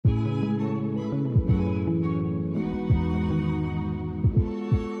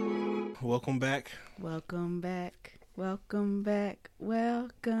Welcome back. Welcome back. Welcome back.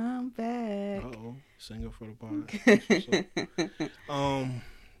 Welcome back. Uh-oh. Singer for the pod.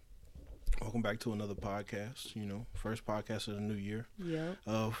 Welcome back to another podcast. First podcast of the new year. Yep.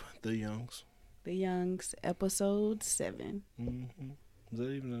 Of The Youngs. The Youngs, episode 7. Mm-hmm. Is that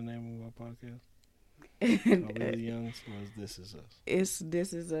even the name of our podcast? Are we The Youngs or is This Is Us?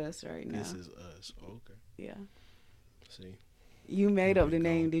 This Is Us right now. This Is Us. Okay. Yeah. See? You made up the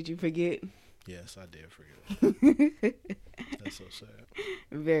name. Did you forget? Yes, I did forget. That's so sad.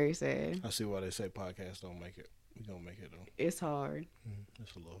 Very sad. I see why they say podcasts don't make it. We don't make it though. It's hard.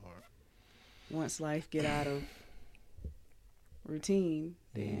 It's a little hard. Once life get out of routine,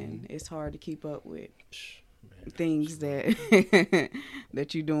 then it's hard to keep up with things that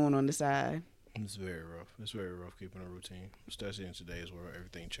that you're doing on the side. It's very rough. It's very rough keeping a routine, especially in today's world.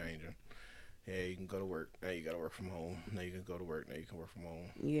 Everything changing. Yeah, you can go to work. Now you got to work from home. Now you can go to work. Now you can work from home.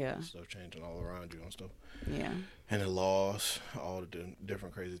 Yeah. Stuff changing all around you and stuff. Yeah. And the laws, all the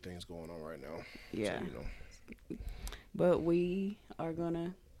different crazy things going on right now. Yeah. So, But we are going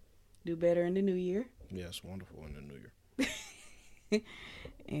to do better in the new year. Yes, wonderful in the new year.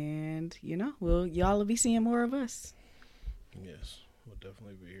 And, y'all will be seeing more of us. Yes, we'll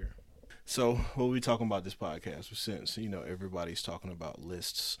definitely be here. So, what we talking about this podcast? Since, everybody's talking about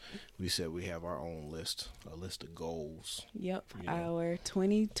lists, we said we have our own list, a list of goals. Yep, our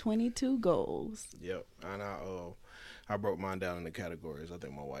 2022 goals. Yep, and I broke mine down into categories. I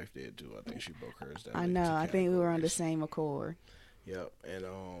think my wife did, too. I think she broke hers down. I know, I think we were on the same accord. Yep, and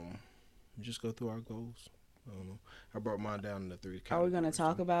just go through our goals. I don't know. I broke mine down into 3 categories. Are we going to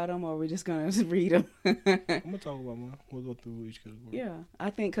talk about them or are we just going to read them? I'm going to talk about mine. We'll go through each category. Yeah,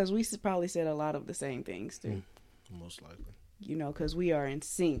 I think because we probably said a lot of the same things, too. Most likely. Because we are in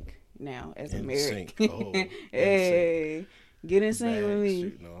sync now as a marriage. Sync. Oh, hey, get in sync with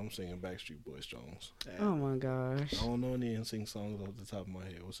me. No, I'm singing Backstreet Boys songs. Oh, my gosh. I don't know any NSYNC songs off the top of my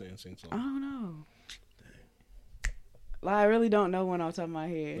head. What's the NSYNC song? I don't know. Like, I really don't know one off the top of my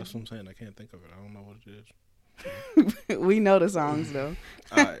head. That's what I'm saying. I can't think of it. I don't know what it is. We know the songs though.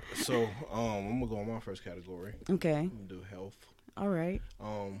 All right, so I'm gonna go on my first category. Okay. I'm gonna do health. All right.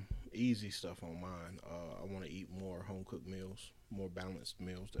 Easy stuff on mine. I want to eat more home cooked meals, more balanced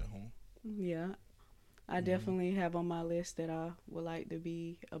meals at home. Yeah, I definitely have on my list that I would like to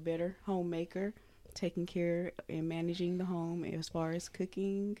be a better homemaker, taking care and managing the home as far as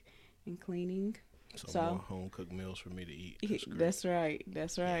cooking and cleaning. So more home cooked meals for me to eat. That's right.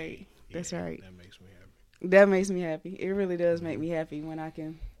 That's right. Yeah, That's right. That makes me happy. That makes me happy. It really does make me happy when I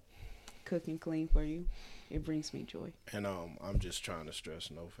can cook and clean for you. It brings me joy. And I'm just trying to stress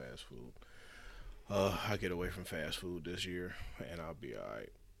no fast food. I get away from fast food this year, and I'll be all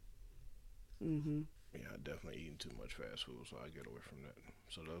right. Yeah, I definitely eating too much fast food, so I get away from that.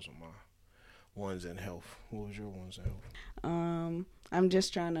 So those are my ones in health. What was your ones in health? I'm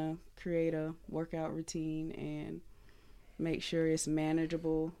just trying to create a workout routine and make sure it's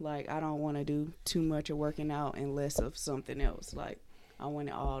manageable. Like, I don't want to do too much of working out and less of something else. Like, I want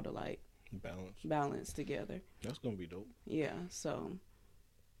it all to, like, balance together. That's going to be dope. Yeah, so.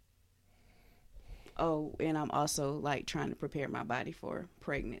 Oh, and I'm also, like, trying to prepare my body for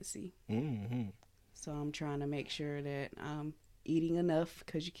pregnancy. Mm-hmm. So I'm trying to make sure that I'm eating enough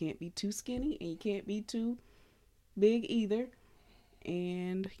because you can't be too skinny and you can't be too big either.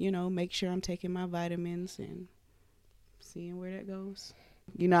 And, make sure I'm taking my vitamins and seeing where that goes.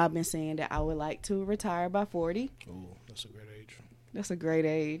 I've been saying that I would like to retire by 40. Ooh, that's a great age. That's a great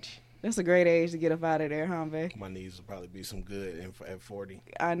age. That's a great age to get up out of there, huh, babe? My knees will probably be some good at 40.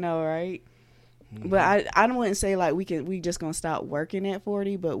 I know, right? Mm-hmm. But I wouldn't say like we just gonna stop working at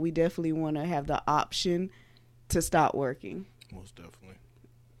 40, but we definitely want to have the option to stop working. Most definitely.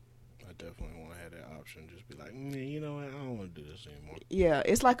 I definitely want to have that option. Just be like, you know what? I don't want to do this anymore. Yeah,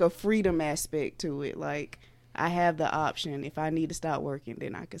 it's like a freedom aspect to it. Like, I have the option. If I need to stop working,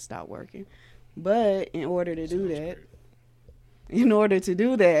 then I can stop working. But in order to do that,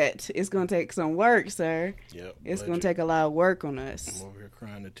 it's going to take some work, sir. Yep. It's going to take a lot of work on us. I'm over here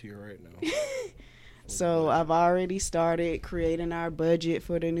crying a tear right now. So I've already started creating our budget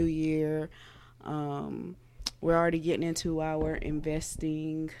for the new year. We're already getting into our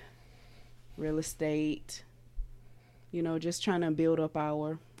investing, real estate, just trying to build up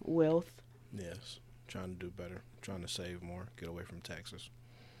our wealth. Yes. Trying to do better, trying to save more, get away from taxes.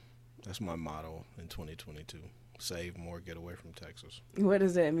 That's my motto in 2022. Save more, get away from taxes. What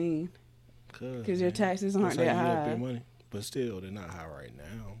does that mean? Because your taxes aren't that high. Up your money. But still, they're not high right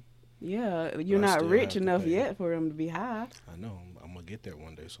now. Yeah, you're not rich enough yet for them to be high. I know. I'm going to get there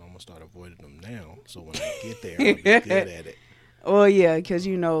one day, so I'm going to start avoiding them now. So when I get there, I'll be good at it. Well, yeah, because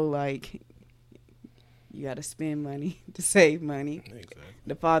like You got to spend money to save money. Exactly.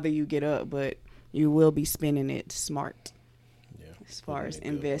 The farther you get up, but you will be spending it smart. Yeah. As far as Putting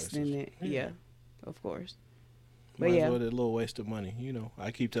in good investing places. it. Yeah, of course. But Might yeah. as well, a little waste of money. You know,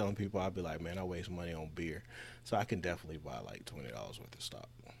 I keep telling people, I'll be like, man, I waste money on beer. So I can definitely buy like $20 worth of stock.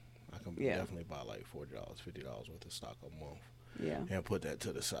 I can Yeah. definitely buy like $40, $50 worth of stock a month. Yeah. And put that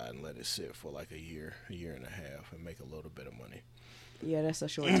to the side and let it sit for like a year and a half and make a little bit of money. Yeah, that's a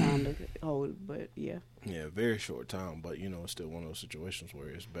short time to hold, but yeah. Yeah, very short time, but you know, it's still one of those situations where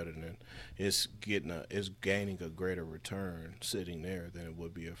it's better than it's gaining a greater return sitting there than it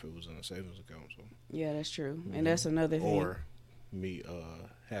would be if it was in a savings account. So Yeah, that's true. And that's another thing. or me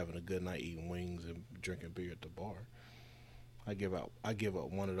having a good night eating wings and drinking beer at the bar. I give up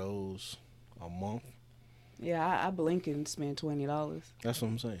one of those a month. Yeah, I blink and spend $20. That's what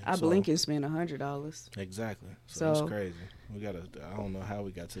I'm saying. I blink and spend $100. Exactly. So So- it's crazy. I don't know how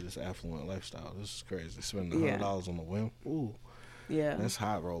we got to this affluent lifestyle. This is crazy. Spending $100 on the whim. Ooh, Yeah. that's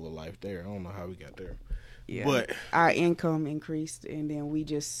high roller life there. I don't know how we got there. Yeah. But our income increased, and then we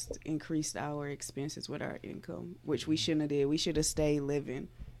just increased our expenses with our income, which we shouldn't have did. We should have stayed living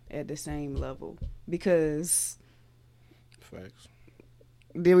at the same level, because facts.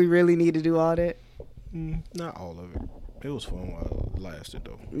 did we really need to do all that? Not all of it. It was fun while it lasted,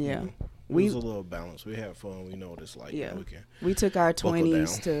 though. Yeah. You know? It We- was a little balance. We had fun. We know what it's like. Yeah. We can. We took our Buckle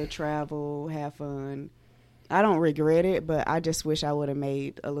 20s down. to travel, have fun. I don't regret it, but I just wish I would have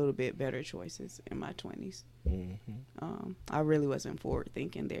made a little bit better choices in my 20s. I really wasn't forward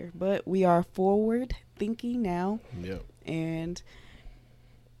thinking there, but we are forward thinking now, Yep. and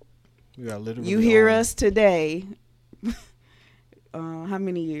We got literally. you hear us today. How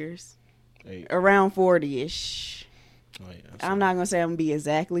many years? 8. Around 40-ish. Oh yeah. I'm not going to say I'm going to be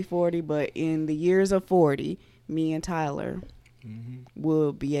exactly 40, but in the years of 40, me and Tyler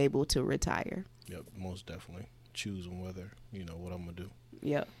will be able to retire. Yep. Most definitely. Choosing whether what I'm gonna do.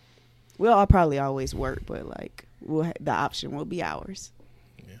 Yep. I'll probably always work, but like the option will be ours.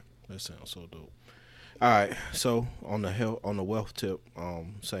 Yeah. That sounds so dope. All right. So on the wealth tip,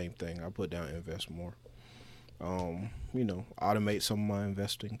 same thing. I put down invest more. Automate some of my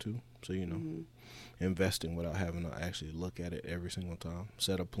investing too. So investing without having to actually look at it every single time.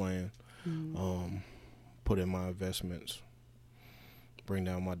 Set a plan. Put in my investments. Bring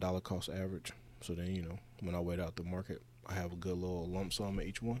down my dollar cost average. So then when I wait out the market, I have a good little lump sum at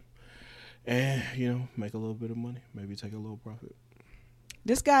each one, and make a little bit of money. Maybe take a little profit.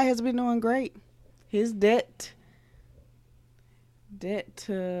 This guy has been doing great. His debt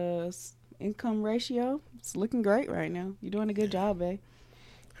to income ratio is looking great right now. You're doing a good job, babe.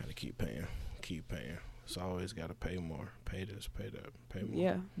 Had to keep paying. It's always got to pay more. Pay this, pay that, pay more.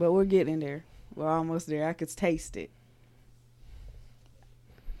 Yeah, but we're getting there. We're almost there. I could taste it.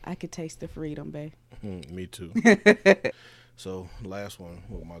 I could taste the freedom, babe. Me too. So last one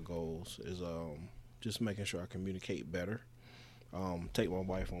with my goals is just making sure I communicate better. Take my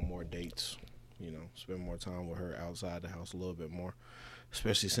wife on more dates. Spend more time with her outside the house a little bit more.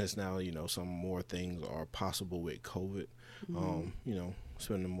 Especially since now, some more things are possible with COVID.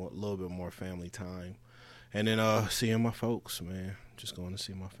 Spending a little bit more family time. And then seeing my folks, man. Just going to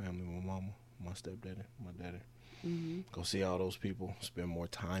see my family, my mama, my stepdaddy, my daddy. Go see all those people. Spend more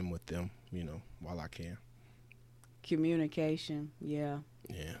time with them, while I can. Communication, yeah.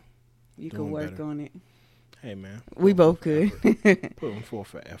 Yeah. You Doing can work better. on it. Hey, man. We both could. Putting forth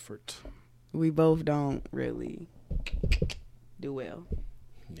for effort. We both don't really do well.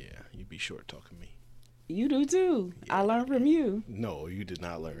 Yeah, you be short talking me. You do too. I learned from you. No, you did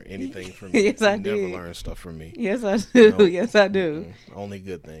not learn anything from me. Yes, I you never did. learned stuff from me. Yes, I do. Nope. Yes, I do. Only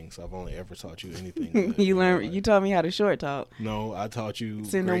good things. I've only ever taught you anything good. You learned. Like, You taught me how to short talk. No, I taught you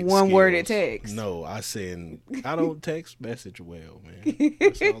Send a great one-worded skills. text. No, I don't text message well, man.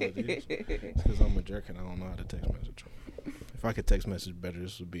 That's all it is. It's because I'm a jerk and I don't know how to text message. If I could text message better,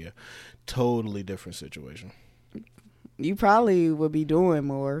 this would be a totally different situation. You probably would be doing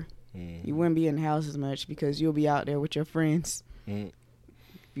more. You wouldn't be in the house as much because you'll be out there with your friends.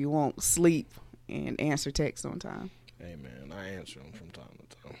 You won't sleep and answer texts on time. Hey, man, I answer them from time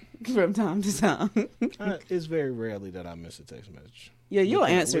to time. From time to time. It's very rarely that I miss a text message. Yeah, you'll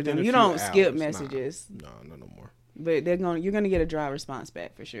answer within them. a You few don't skip hours. messages. No, no more. But you're gonna get a dry response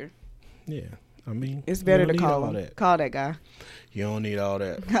back for sure. Yeah, I mean, It's better you to don't need call all him. that. Call that guy. You don't need all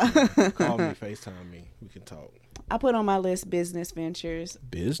that. Call me, FaceTime me. We can talk. I put on my list business ventures.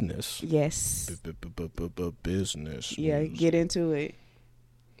 Business. Yes. Business. Yeah, get into it.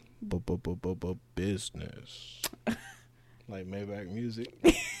 Business. Like Maybach music.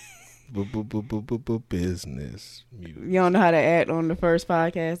 Business music. You don't know how to act on the first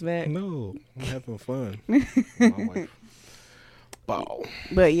podcast back? No, I'm having fun. with my wife. Wow.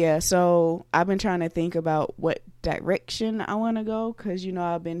 But yeah, so I've been trying to think about what direction I want to go because, you know,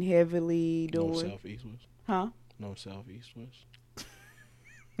 I've been heavily doing... North, south, east, west? Huh? North, south, east, west?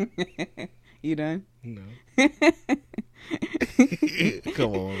 You done? No.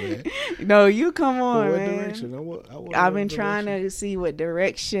 Come on, man. No, you come on, What man. direction? I've been trying to see what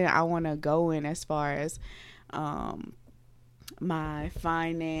direction I want to go in as far as my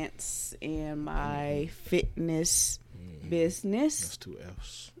finance and my fitness business. That's 2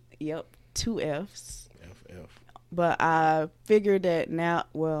 F's. Yep, 2 F's. FF. But I figured that now,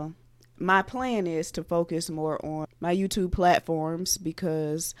 well, my plan is to focus more on my YouTube platforms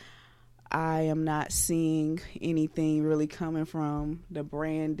because I am not seeing anything really coming from the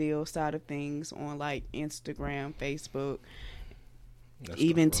brand deal side of things on like Instagram, Facebook,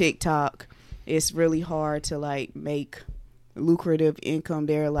 even TikTok. It's really hard to like make lucrative income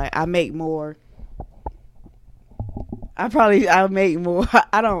there. Like I make more. I'll make more.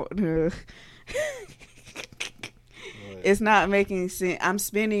 I don't. It's not making sense. I'm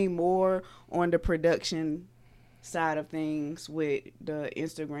spending more on the production side of things with the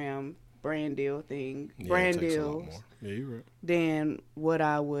Instagram brand deal thing, brand deals, yeah, you're right, than what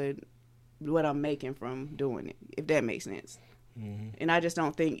I'm making from doing it, if that makes sense. Mm-hmm. And I just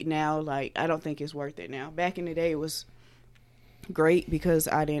don't think now, like, I don't think it's worth it now. Back in the day, it was great because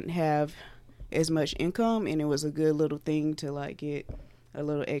I didn't have as much income, and it was a good little thing to, like, get a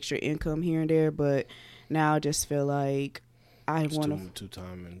little extra income here and there. But now I just feel like I want too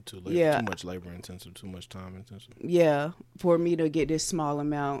much labor intensive, too much time intensive. Yeah, for me to get this small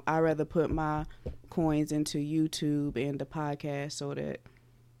amount, I'd rather put my coins into YouTube and the podcast so that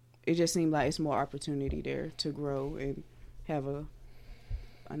it just seemed like it's more opportunity there to grow and have a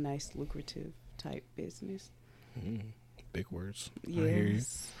nice lucrative type business. Mm-hmm. Big words. Yes. I hear you.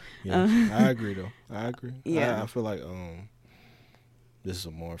 Yeah, I agree though. I agree. Yeah, I feel like this is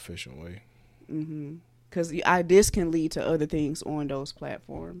a more efficient way. Mm-hmm. Because this can lead to other things on those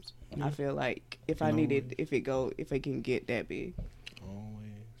platforms. Yeah. I feel like if I need it, if it can get that big.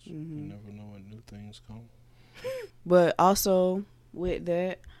 Always. Mm-hmm. You never know when new things come. But also with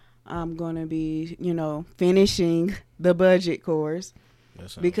that, I'm going to be, finishing the budget course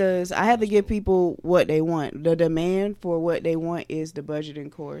because I have to give people what they want. The demand for what they want is the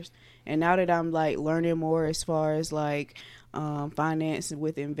budgeting course. And now that I'm like learning more as far as like finance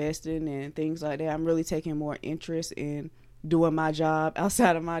with investing and things like that, I'm really taking more interest in doing my job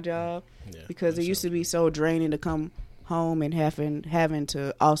outside of my job because it used to be so draining to come home and having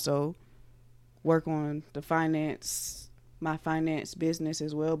to also work on my finance business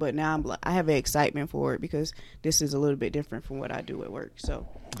as well. But now I have an excitement for it because this is a little bit different from what I do at work. So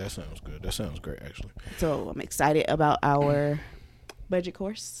that sounds good. That sounds great, actually. So I'm excited about our budget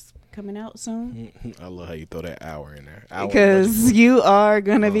course coming out soon. I love how you throw that hour in there. Because you are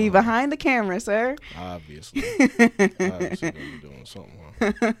going to be behind the camera, sir. Obviously. Obviously going to be doing something.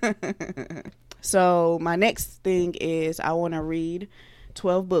 Huh? So my next thing is I want to read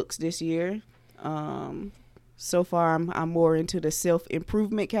 12 books this year. So far, I'm more into the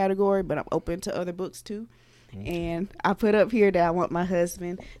self-improvement category, but I'm open to other books too. And I put up here that I want my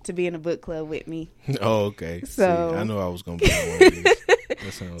husband to be in a book club with me. Oh, okay. So I knew I was going to be in one of these.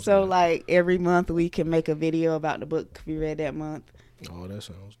 That sounds so good. Like every month we can make a video about the book we read that month. Oh, that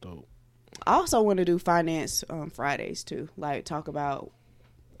sounds dope. I also want to do finance Fridays too, like talk about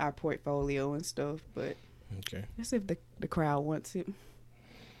our portfolio and stuff. But let's see if the crowd wants it.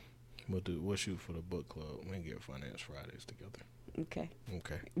 We'll shoot for the book club. We can get Finance Fridays together. Okay.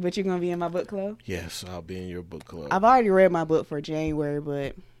 Okay. But you're gonna be in my book club? Yes, I'll be in your book club. I've already read my book for January,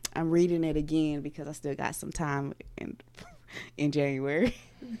 but I'm reading it again because I still got some time in January.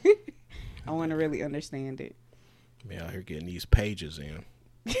 I want to really understand it. Man, out here getting these pages in.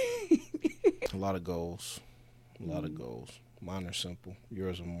 A lot of goals. Mine are simple.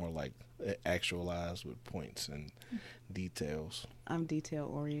 Yours are more like actualized with points and details. I'm detail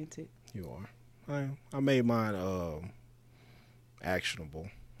oriented. You are. I made mine actionable,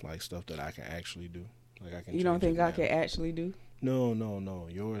 like stuff that I can actually do. Like I can. You don't think I can actually do? No.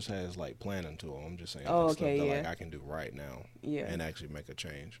 Yours has like planning to it. I'm just saying stuff that like I can do right now. Yeah. And actually make a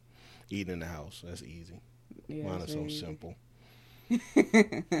change. Eating in the house, that's easy. Yeah, mine are so simple. You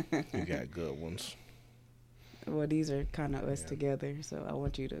got good ones. Well, these are kind of us together, so I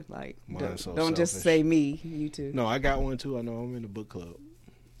want you to like don't just say me, you too. No, I got one too. I know I'm in the book club.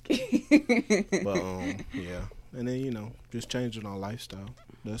 But yeah, and then just changing our lifestyle.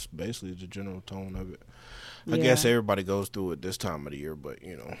 That's basically the general tone of it. I guess everybody goes through it this time of the year, but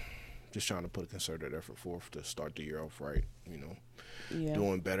just trying to put a concerted effort forth to start the year off right. Yeah.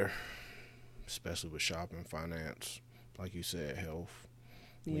 Doing better, especially with shopping, finance, like you said, health.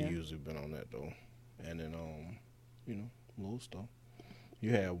 We usually been on that though, and then little stuff. You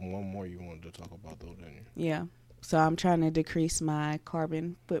had one more you wanted to talk about though, didn't you? Yeah. So I'm trying to decrease my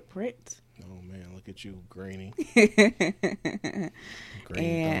carbon footprint. Oh man, look at you, Greenie. Green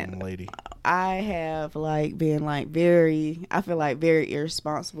And thumb lady. I have been very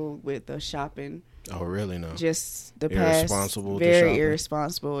irresponsible with the shopping. Oh really? No. Just the Irresponsible past, to very shopping?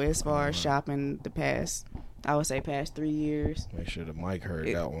 irresponsible as far as shopping the past. I would say past 3 years. Make sure the mic heard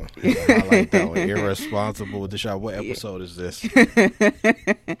that one. I like that one. Irresponsible with the shop. What episode is this? What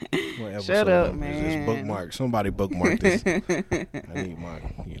episode Shut up, is man. this? Bookmark. Somebody bookmark this. I need my,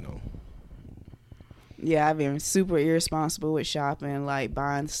 Yeah, I've been super irresponsible with shopping, like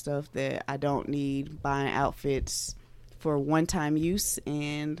buying stuff that I don't need, buying outfits for one-time use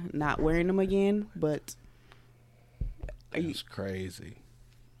and not wearing them again. But It's crazy.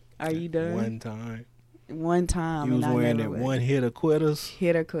 Are you done? One time. You was and wearing I that never one hit of quitters.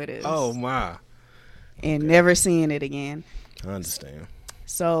 hit or quitters. Oh my. And never seeing it again. I understand.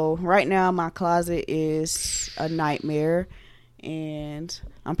 So right now my closet is a nightmare, and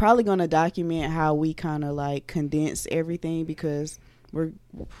I'm probably going to document how we kind of condense everything, because we're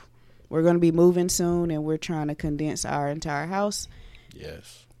going to be moving soon and we're trying to condense our entire house.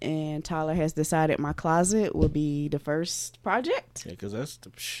 Yes. And Tyler has decided my closet will be the first project. Yeah, because that's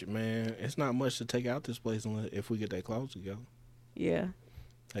man, it's not much to take out this place if we get that closet together. Yeah.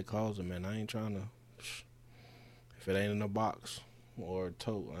 That closet, man, I ain't trying to, if it ain't in a box or a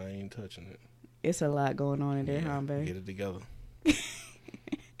tote, I ain't touching it. It's a lot going on in there, huh, babe? Get it together.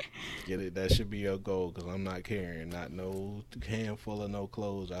 Get it. That should be your goal, because I'm not carrying not no handful of no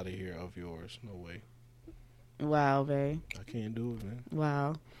clothes out of here of yours. No way. Wow, babe. I can't do it, man.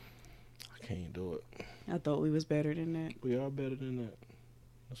 Wow. I can't do it. I thought we was better than that. We are better than that.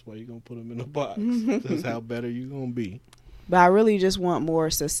 That's why you're going to put them in a box. That's how better you're going to be. But I really just want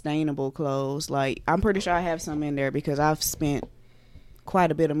more sustainable clothes. I'm pretty sure I have some in there because I've spent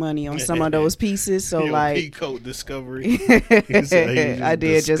quite a bit of money on some of those pieces. So peacoat discovery. I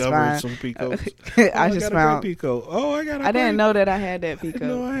did just find some peacoats. I just found peacoat. Oh, I didn't know that I had that peacoat.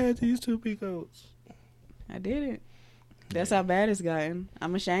 No, I had these 2 peacoats. I didn't. That's how bad it's gotten.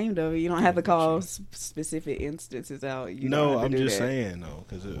 I'm ashamed of it. You don't have to call specific instances out. I'm just saying though,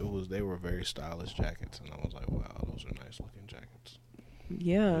 because they were very stylish jackets, and I was like, wow, those are nice looking jackets.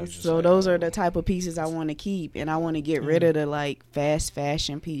 Yeah, so those are the type of pieces I want to keep, and I want to get rid of the fast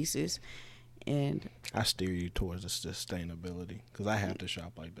fashion pieces. And I steer you towards the sustainability, because I have to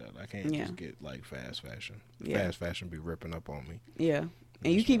shop like that. I can't just get fast fashion. Fast fashion be ripping up on me. Yeah.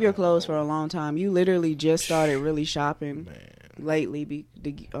 And you keep your clothes for a long time. You literally just started really shopping lately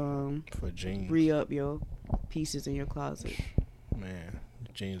for jeans. Re-up your pieces in your closet. Man,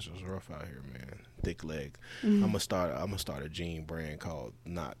 jeans was rough out here, man. Thick leg. I'm gonna start a jean brand called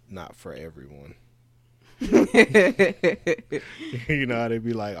Not For Everyone. You know how they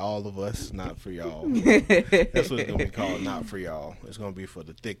be like, all of us, not for y'all. That's what it's gonna be called, Not For Y'all. It's gonna be for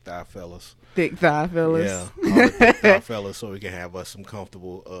the thick thigh fellas. Thick thigh fellas. Yeah, all the thick thigh fellas, so we can have us some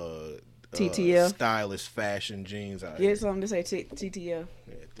comfortable TTF stylish fashion jeans out here. Get something to say TTF.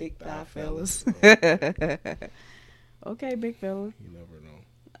 Yeah, thick thigh fellas. Okay, big fella. You never know.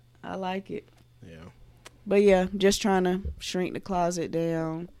 I like it. Yeah. But yeah, just trying to shrink the closet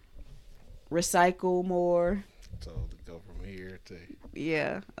down. Recycle more. So to go from here to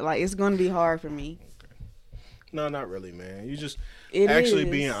it's gonna be hard for me. Okay. No, not really, man. You just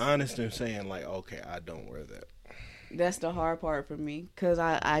being honest and saying okay, I don't wear that. That's the hard part for me, because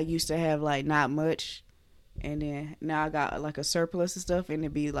I used to have not much, and then now I got a surplus of stuff, and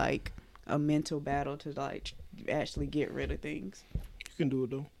it'd be a mental battle to actually get rid of things. You can do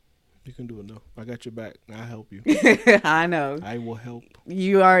it though. I got your back. I'll help you. I know. I will help.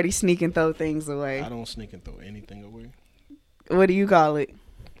 You already sneak and throw things away. I don't sneak and throw anything away. What do you call it?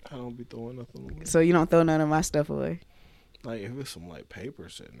 I don't be throwing nothing away. So you don't throw none of my stuff away? If it's some paper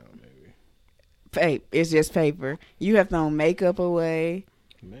sitting out, maybe. It's just paper. You have thrown makeup away.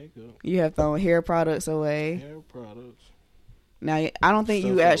 You have thrown hair products away. Now, I don't think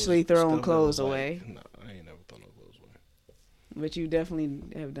you actually thrown clothes away. No, I ain't never thrown no clothes away. But you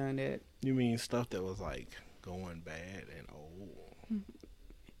definitely have done that. You mean stuff that was going bad and old?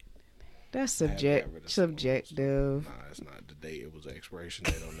 That's subjective. Nah, it's not the date. It was expiration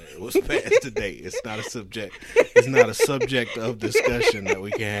date on there. It was past the date. It's not a subject. It's not a subject of discussion that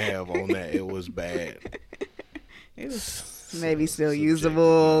we can have on that. It was bad. It was maybe still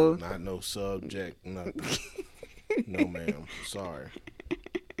usable. Not no subject. Nothing. No, ma'am. Sorry.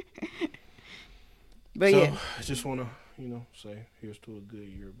 But so, yeah, I just want to, say here's to a good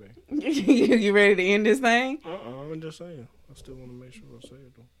year, babe. you ready to end this thing? I'm just saying. I still want to make sure I say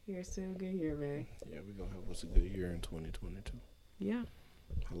it, though. Here's to a good year, babe. Yeah, we're going to have us a good year in 2022. Yeah.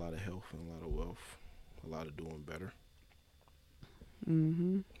 A lot of health and a lot of wealth. A lot of doing better.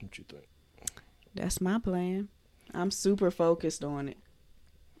 Mm-hmm. What you think? That's my plan. I'm super focused on it.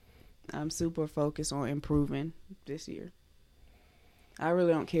 I'm super focused on improving this year. I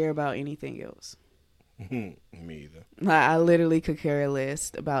really don't care about anything else. Me either. I literally could care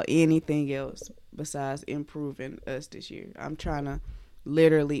less about anything else besides improving us this year. I'm trying to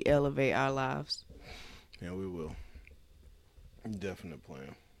literally elevate our lives. Yeah, we will. Definite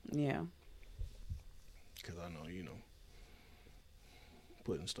plan. Yeah. Because I know,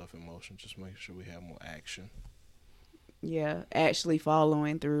 putting stuff in motion, just making sure we have more action. Yeah, actually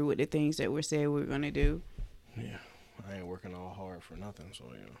following through with the things that we said we were going to do. Yeah, I ain't working all hard for nothing, so,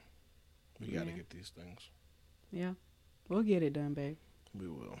 we got to get these things. Yeah, we'll get it done, babe. We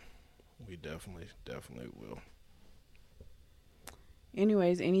will. We definitely will.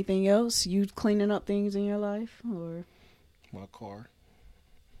 Anyways, anything else? You cleaning up things in your life? Or my car.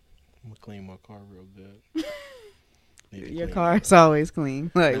 I'm going to clean my car real good. Your car's always clean.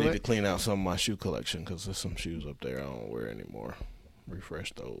 Like, I need to clean out some of my shoe collection because there's some shoes up there I don't wear anymore.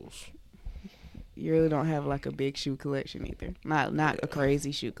 Refresh those. You really don't have like a big shoe collection either. Not a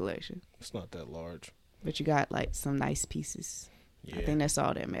crazy shoe collection. It's not that large. But you got like some nice pieces. Yeah. I think that's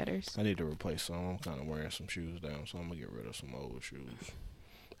all that matters. I need to replace some. I'm kind of wearing some shoes down, so I'm going to get rid of some old shoes.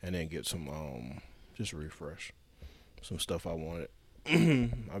 And then get some, just refresh. Some stuff I wanted.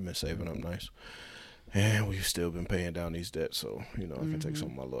 I've been saving up nice. And we've still been paying down these debts, so, I can take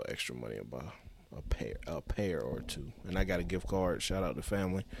some of my little extra money and buy a pair or two. And I got a gift card. Shout out to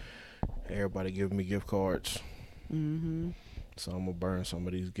family. Everybody giving me gift cards. Mm-hmm. So I'm going to burn some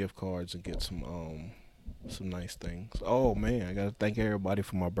of these gift cards and get some nice things. Oh, man, I got to thank everybody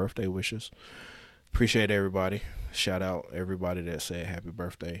for my birthday wishes. Appreciate everybody. Shout out everybody that said happy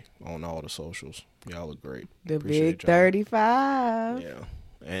birthday on all the socials. Y'all are great. The Appreciate big 35. Yeah.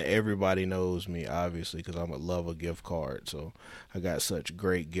 And everybody knows me, obviously, because I'm a lover gift card. So I got such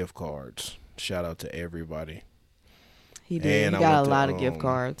great gift cards. Shout out to everybody. He did. And he got a lot of gift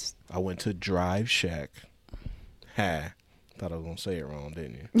cards. I went to Drive Shack. Ha. Thought I was going to say it wrong,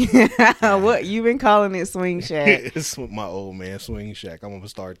 didn't you? What? You been calling it Swing Shack. It's my old man, Swing Shack. I'm going to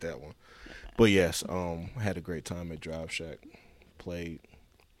start that one. But yes, I had a great time at Drive Shack. Played.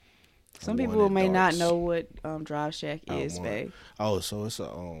 Some people may not know what Drive Shack is, babe. Oh, so it's a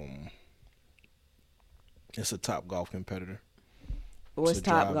Top Golf competitor. What's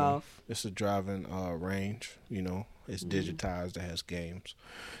Top Golf? It's a driving range. It's digitized. It has games.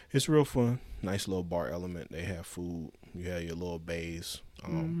 It's real fun. Nice little bar element. They have food. You have your little bays.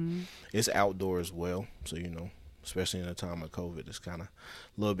 It's outdoor as well. So especially in the time of COVID, it's kind of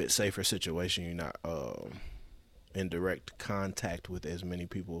a little bit safer situation. You're not in direct contact with as many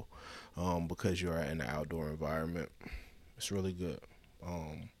people because you are in the outdoor environment. It's really good.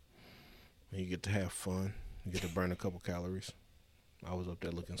 You get to have fun. You get to burn a couple calories. I was up there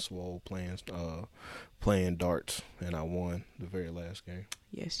looking swole, playing darts, and I won the very last game.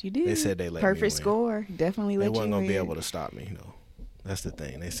 Yes, you did. They said they let me win. Perfect score. Definitely let you win. They weren't going to be able to stop me, That's the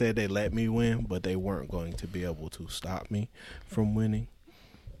thing. They said they let me win, but they weren't going to be able to stop me from winning.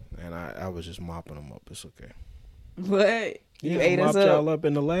 And I was just mopping them up. It's okay. What? You ate us up? Y'all up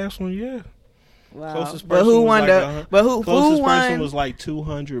in the last one, yeah. Wow. Closest but who won closest person was like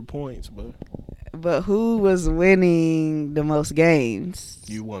 200 points, But who was winning the most games?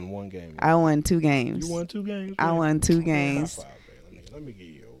 You won one game. I won 2 games. You won 2 games? I won 2 games. High five, let me give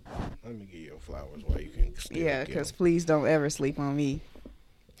you your flowers while you can still Yeah, because please don't ever sleep on me.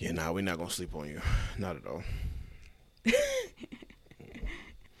 Yeah, we're not going to sleep on you. Not at all.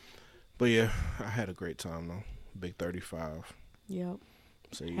 But yeah, I had a great time though. Big 35. Yep.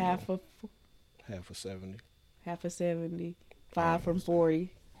 So half of 70. Half of 70. 5 from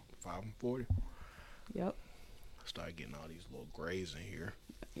 40. 5 from 40. Yep. I started getting all these little grays in here.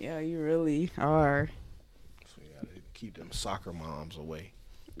 Yeah, you really are. So you gotta keep them soccer moms away.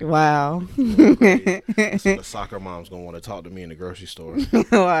 Wow. So the soccer mom's gonna want to talk to me in the grocery store.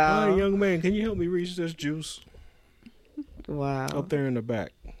 Wow. Hey, young man, can you help me reach this juice? Wow. Up there in the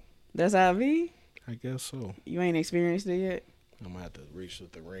back. That's how it be? I guess so. You ain't experienced it yet? I'm gonna have to reach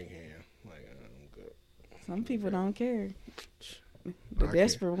with the ring hand. Like, I'm good. Some people don't care. The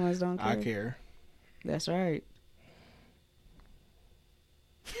desperate ones don't care. I care. That's right.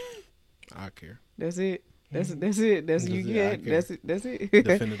 I care. That's it. That's it. That's you get. That's it. That's it.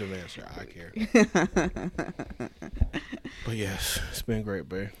 Definitive answer. I care. But yes, it's been great,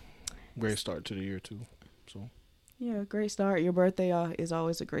 babe. Great start to the year too. So Yeah, great start. Your birthday is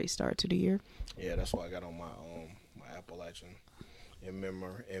always a great start to the year. yeah, that's why I got on my Appalachian in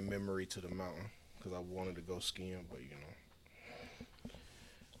memory to the mountain because I wanted to go skiing, but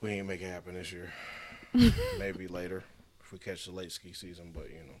we ain't make it happen this year. Maybe later if we catch the late ski season, but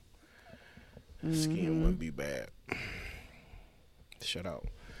skiing wouldn't be bad. Shout out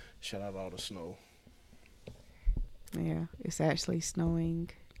all the snow. Yeah, it's actually snowing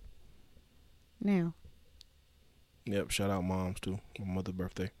now. Yep, shout out moms too. My mother's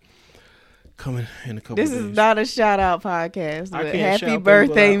birthday coming in a couple This days. is not a shout out podcast, I but can't happy shout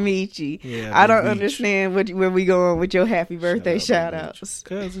birthday, people out. Michi. Yeah, I don't Beach. understand where we going with your happy birthday shout Beach. outs.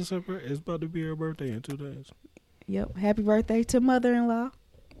 Cause it's about to be her birthday in 2 days. Yep, happy birthday to mother-in-law.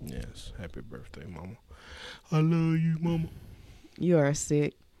 Yes, happy birthday, mama. I love you, mama. You are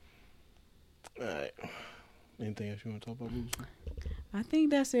sick. All right. Anything else you want to talk about, Lucy? I think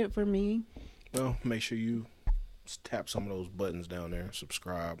that's it for me. Well, make sure you tap some of those buttons down there.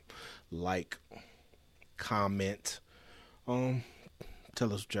 Subscribe, like, comment.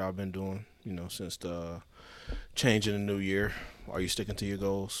 Tell us what y'all been doing, since the change in the new year. Are you sticking to your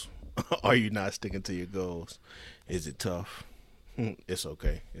goals? Are you not sticking to your goals? Is it tough? It's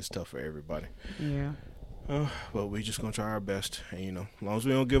okay. It's tough for everybody. Yeah. But we just gonna try our best, and as long as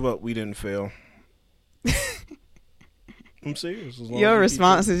we don't give up, we didn't fail. I'm serious. Your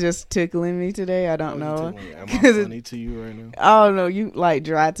response is just tickling me today. I don't know. Am I funny to you right now? I don't know. You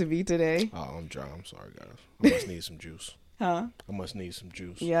dry to me today. Oh, I'm dry. I'm sorry, guys. I must need some juice. Huh? I must need some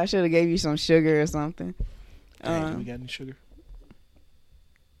juice. Yeah, I should have gave you some sugar or something. Dang, we got any sugar?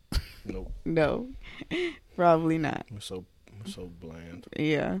 Nope. No, probably not. We're so bland.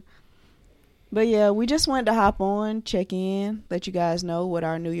 Yeah. But yeah, we just wanted to hop on, check in, let you guys know what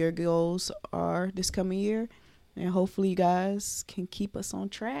our New Year goals are this coming year. And hopefully you guys can keep us on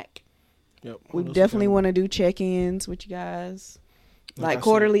track. Yep. We definitely want to do check-ins with you guys. Like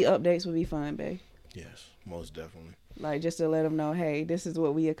quarterly updates would be fun, babe. Yes, most definitely. Like just to let them know, hey, this is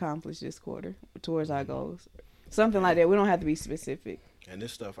what we accomplished this quarter towards our goals. Something like that. We don't have to be specific. And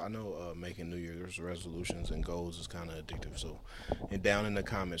this stuff, I know making New Year's resolutions and goals is kind of addictive. So, and down in the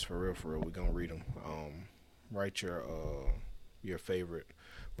comments, for real, we're going to read them. Write your favorite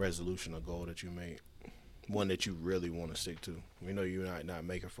resolution or goal that you made. One that you really want to stick to. We know you might not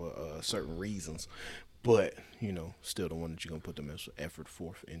make it for certain reasons, but, still the one that you're going to put the most effort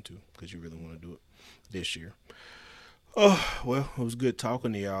forth into because you really want to do it this year. Oh, well, it was good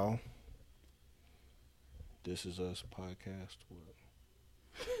talking to y'all. This is Us podcast.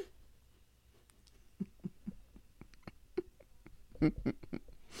 What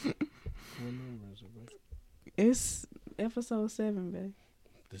number is it, babe? It's episode 7, babe.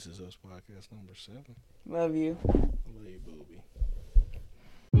 This is Us podcast number 7. Love you. I love you, booby.